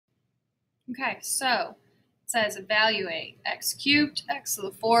Okay, so it says evaluate x cubed, x to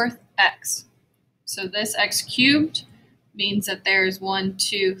the fourth, x. So this x cubed means that there's 1,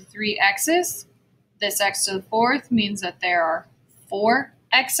 2, 3 x's. This x to the fourth means that there are 4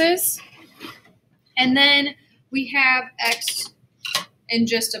 x's. And then we have x in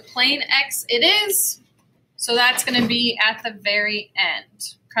just a plain x it is. So that's going to be at the very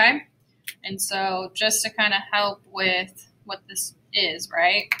end, okay? And so just to kind of help with what this is,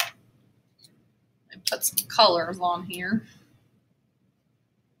 right? Put some colors on here.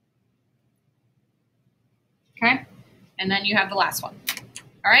 Okay, and then you have the last one.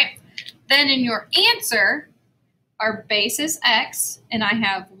 All right, then in your answer, our base is x, and I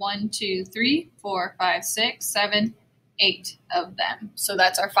have 1, 2, 3, 4, 5, 6, 7, 8 of them. So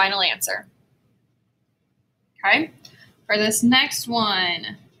that's our final answer. Okay, for this next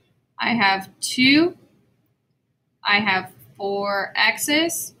one, I have 2, I have 4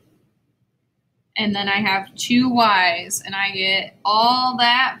 x's, and then I have 2 y's, and I get all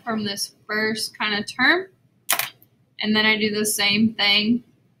that from this first kind of term. And then I do the same thing.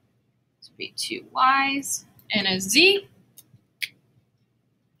 This would be 2 y's and a z.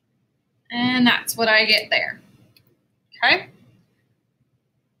 And that's what I get there. Okay?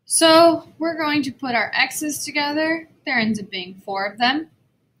 So we're going to put our x's together. There ends up being 4 of them.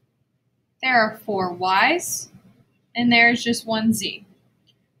 There are 4 y's. And there's just 1 z.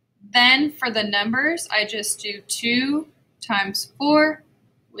 Then for the numbers, I just do 2 times 4,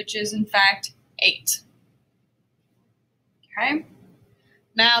 which is in fact 8. Okay?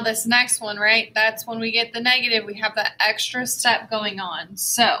 Now this next one, right, that's when we get the negative. We have that extra step going on.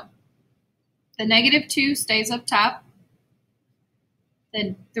 So the negative 2 stays up top.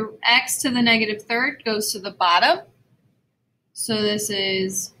 Then the x to the negative third goes to the bottom. So this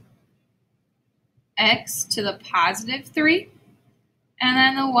is x to the positive 3. And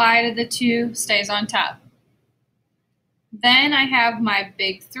then the y to the 2 stays on top. Then I have my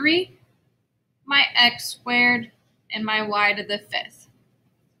big 3, my x squared, and my y to the 5th.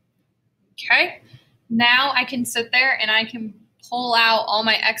 Okay, now I can sit there and I can pull out all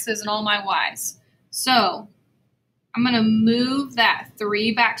my x's and all my y's. So I'm going to move that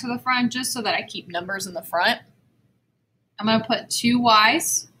 3 back to the front just so that I keep numbers in the front. I'm going to put 2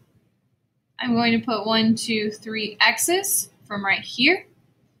 y's. I'm going to put 1, 2, 3 x's from right here.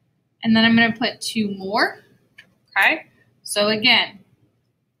 And then I'm going to put 2 more. Okay, so again,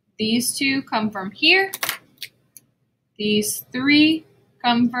 these 2 come from here. These 3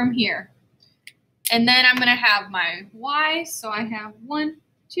 come from here. And then I'm going to have my y. So I have 1,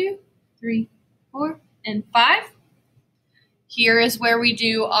 2, 3, 4, and 5. Here is where we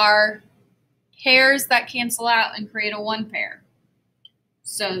do our pairs that cancel out and create a 1 pair.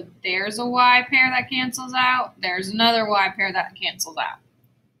 So there's a y pair that cancels out. There's another y pair that cancels out.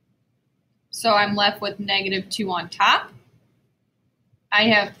 So I'm left with negative 2 on top. I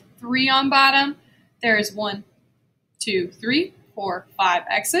have 3 on bottom. There's 1, 2, 3, 4, 5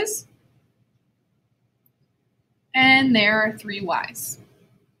 x's. And there are 3 y's.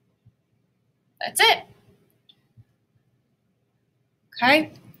 That's it.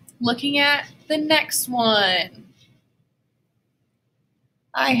 Okay, looking at the next one.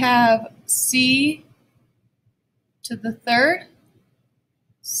 I have c to the third,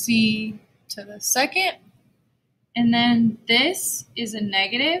 c to the second, and then this is a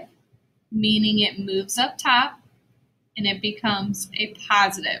negative, meaning it moves up top and it becomes a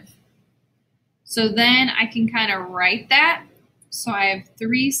positive. So then I can kind of write that. So I have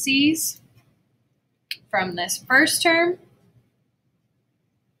 3 c's from this first term.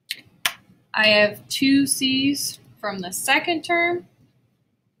 I have 2 c's from the second term.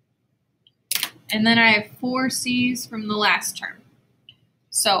 And then I have 4 c's from the last term.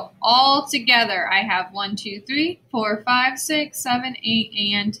 So all together I have 1, 2, 3, 4, 5, 6, 7,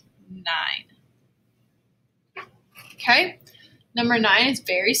 8, and 9. Okay, number 9 is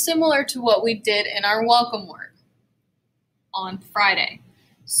very similar to what we did in our welcome work on Friday.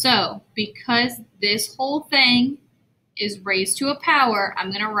 So because this whole thing is raised to a power, I'm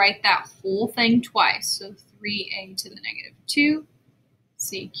going to write that whole thing twice. So 3a to the negative 2,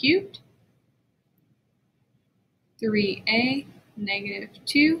 c cubed, 3a negative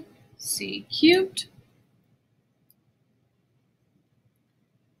 2, c cubed.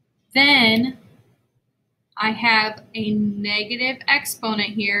 Then I have a negative exponent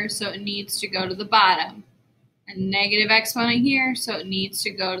here, so it needs to go to the bottom. A negative exponent here, so it needs to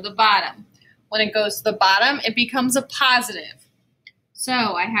go to the bottom. When it goes to the bottom, it becomes a positive. So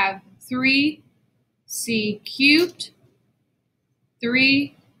I have 3c cubed,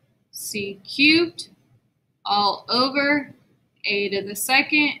 3c cubed, all over a to the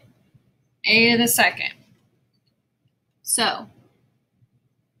second, a to the second. So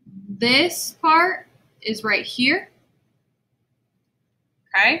this part is right here,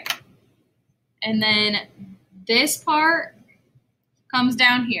 okay? And then this part comes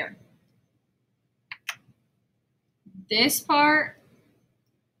down here. This part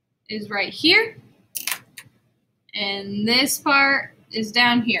is right here, and this part is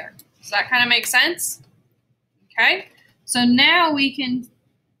down here. Does that kind of make sense? Okay, so now we can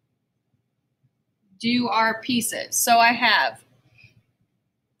do our pieces. So I have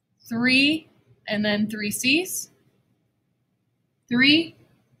 3 and then 3 C's, 3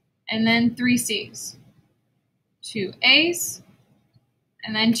 and then 3 C's, 2 A's,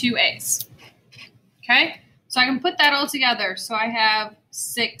 and then 2 A's. Okay, so I can put that all together. So I have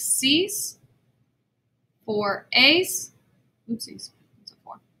 6 C's, 4 A's, oopsies, that's a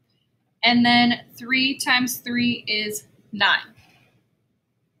 4, and then 3 times 3 is 9.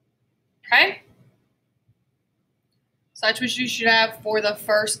 Okay, so that's what you should have for the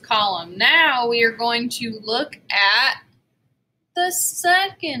first column. Now we are going to look at the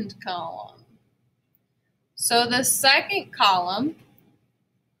second column. So the second column,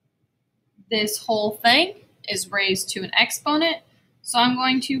 this whole thing is raised to an exponent, so I'm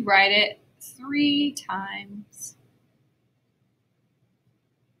going to write it 3 times.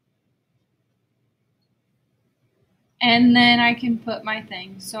 And then I can put my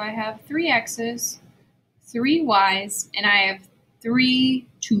thing. So I have 3 X's, 3 Y's, and I have 3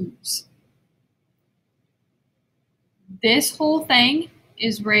 2's. This whole thing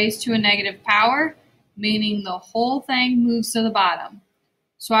is raised to a negative power, meaning the whole thing moves to the bottom.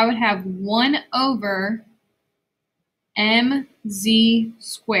 So I would have 1 over mz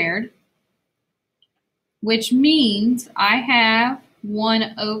squared, which means I have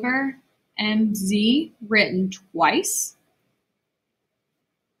 1 over mz written twice,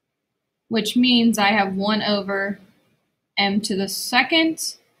 which means I have 1 over m to the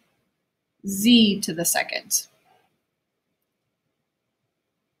second, z to the second.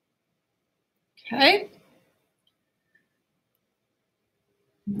 Okay.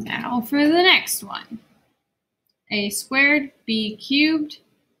 Now for the next one. A squared, b cubed,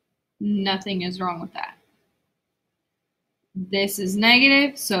 nothing is wrong with that. This is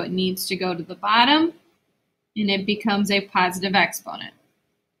negative, so it needs to go to the bottom, and it becomes a positive exponent.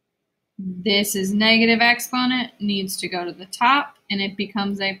 This is negative exponent, needs to go to the top, and it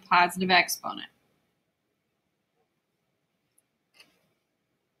becomes a positive exponent.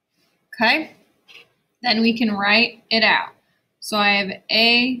 Okay, then we can write it out. So I have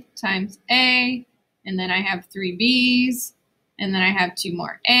a times a, and then I have 3 b's, and then I have 2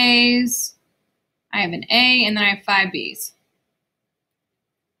 more a's. I have an a, and then I have 5 b's.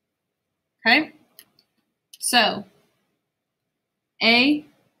 Okay, so a,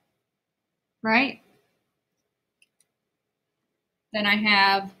 right? Then I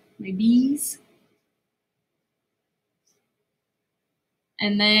have my b's.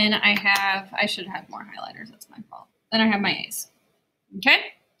 And then I should have more highlighters, that's my fault. Then I have my a's.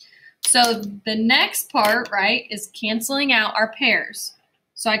 Okay, so the next part, right, is canceling out our pairs.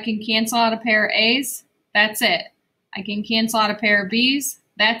 So I can cancel out a pair of a's, that's it. I can cancel out a pair of b's,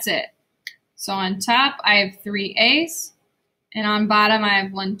 that's it. So on top, I have 3 a's, and on bottom, I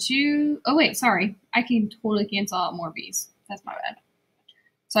have 1, 2, oh wait, sorry. I can totally cancel out more b's. That's my bad.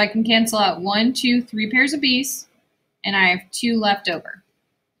 So I can cancel out 1, 2, 3 pairs of b's, and I have 2 left over.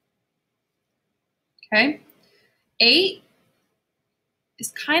 Okay, 8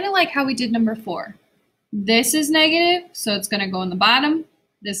 is kind of like how we did number 4. This is negative, so it's going to go in the bottom.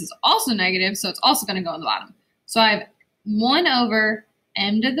 This is also negative, so it's also going to go in the bottom. So I have 1 over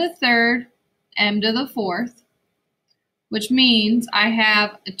m to the third, m to the fourth, which means I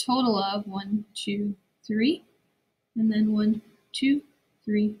have a total of 1, 2, 3, and then 1, 2,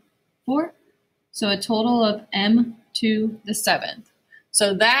 3, 4. So a total of m to the 7th.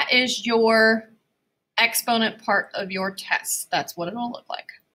 So that is your exponent part of your test. That's what it'll look like.